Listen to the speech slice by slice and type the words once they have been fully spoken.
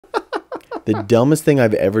The dumbest thing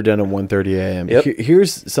I've ever done at 1:30 a.m. Yep.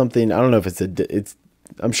 Here's something. I don't know if it's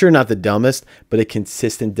I'm sure not the dumbest, but a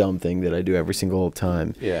consistent dumb thing that I do every single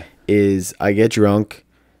time. Yeah. Is I get drunk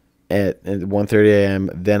at 1:30 a.m.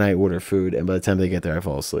 Then I order food, and by the time they get there, I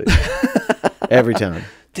fall asleep. Every time.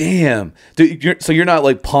 Damn. Dude, so you're not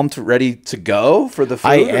like pumped, ready to go for the food?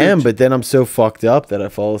 I am, but then I'm so fucked up that I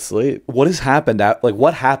fall asleep. What has happened? Like,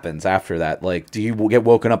 what happens after that? Like, do you get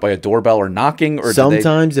woken up by a doorbell or knocking? Or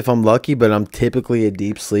sometimes if I'm lucky, but I'm typically a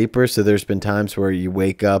deep sleeper. So there's been times where you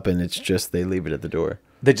wake up and it's just they leave it at the door.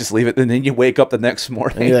 They just leave it, and then you wake up the next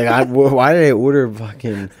morning. And you're like, why did I order why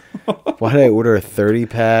did I order a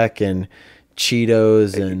 30-pack and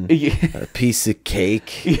Cheetos and a piece of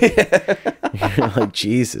cake? Yeah. You're like,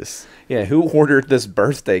 Jesus. Yeah, who ordered this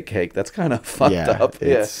birthday cake? That's kind of fucked up.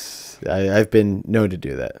 Yeah, I've been known to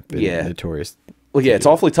do that. Yeah, notorious. Well, yeah, it's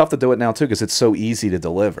awfully tough to do it now too because it's so easy to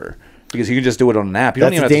deliver. Because you can just do it on an app.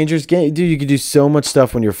 That's a dangerous game, dude. You could do so much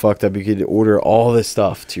stuff when you're fucked up. You could order all this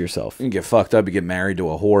stuff to yourself. You can get fucked up. You get married to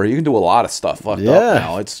a whore. You can do a lot of stuff fucked up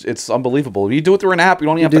now. It's unbelievable. You do it through an app. You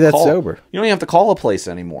don't even have to call. Sober. You don't even have to call a place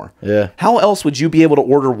anymore. Yeah. How else would you be able to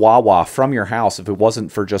order Wawa from your house if it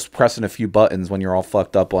wasn't for just pressing a few buttons when you're all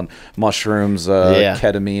fucked up on mushrooms,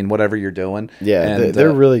 ketamine, whatever you're doing? Yeah, and,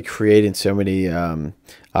 they're really creating so many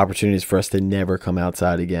opportunities for us to never come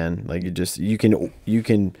outside again. Like you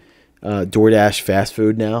can. DoorDash fast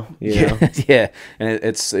food now, you know? Yeah, and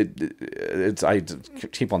it's I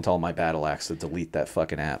keep on telling my battle axe to delete that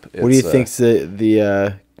fucking app. What do you think's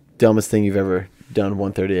the dumbest thing you've ever done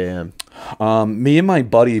 1:30 a.m.? Me and my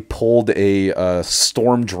buddy pulled a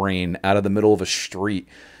storm drain out of the middle of a street.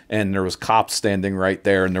 And there was cops standing right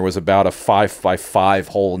there, and there was about a 5x5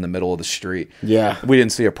 hole in the middle of the street. Yeah. We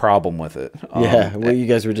didn't see a problem with it. Yeah. Well, you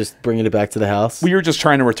guys were just bringing it back to the house? We were just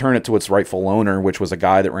trying to return it to its rightful owner, which was a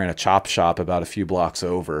guy that ran a chop shop about a few blocks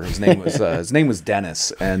over. His name was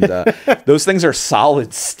Dennis, and those things are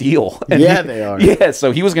solid steel. And yeah, they are. Yeah,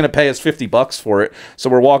 so he was going to pay us $50 for it. So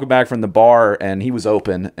we're walking back from the bar, and he was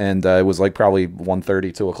open, and it was like probably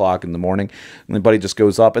 1:30, 2 o'clock in the morning. And my buddy just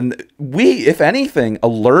goes up, and we, if anything,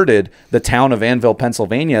 alerted the town of Annville,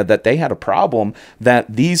 Pennsylvania, that they had a problem, that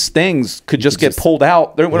these things could just get pulled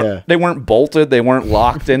out. They weren't bolted. They weren't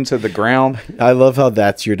locked into the ground. I love how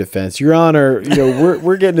that's your defense. Your Honor, you know,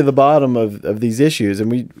 we're getting to the bottom of these issues,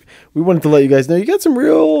 and we wanted to let you guys know you got some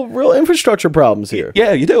real infrastructure problems here.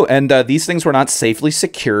 Yeah, you do. And these things were not safely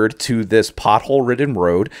secured to this pothole-ridden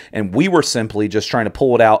road, and we were simply just trying to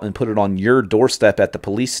pull it out and put it on your doorstep at the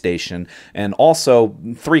police station. And also,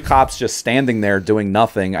 3 cops just standing there doing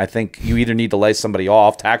nothing. I think you either need to lay somebody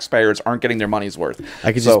off. Taxpayers aren't getting their money's worth.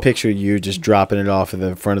 I could just picture you just dropping it off in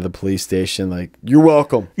the front of the police station like, you're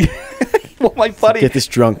welcome. Well, my buddy, get this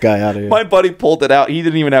drunk guy out of here. My buddy pulled it out. He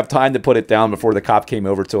didn't even have time to put it down before the cop came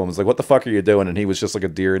over to him. He was like, "What the fuck are you doing?" And he was just like a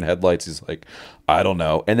deer in headlights. He's like, "I don't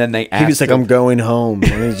know." And then they asked he was like, "I'm going home,"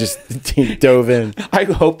 and he just he dove in. I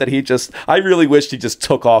hope that I really wished he just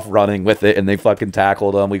took off running with it, and they fucking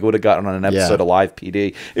tackled him. We would have gotten on an episode of Live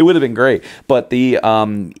PD. It would have been great. But the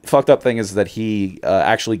fucked up thing is that he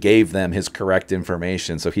actually gave them his correct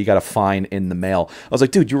information, so he got a fine in the mail. I was like,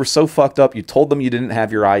 "Dude, you were so fucked up. You told them you didn't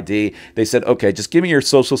have your ID. They said, okay, just give me your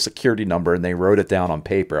social security number," and they wrote it down on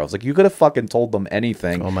paper. I was like, you could have fucking told them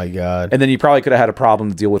anything. Oh my God. And then you probably could have had a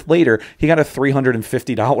problem to deal with later. He got a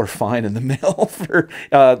 $350 fine in the mail for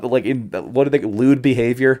lewd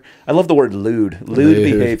behavior. I love the word lewd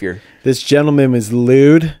behavior. This gentleman was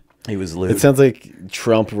lewd. He was lewd. It sounds like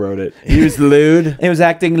Trump wrote it. He was lewd. He was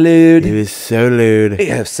acting lewd. He was so lewd.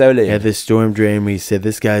 Yeah, so lewd. He had this storm drain where he said,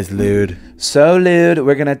 this guy's lewd. So lewd.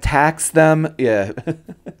 We're going to tax them. Yeah.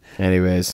 Anyways.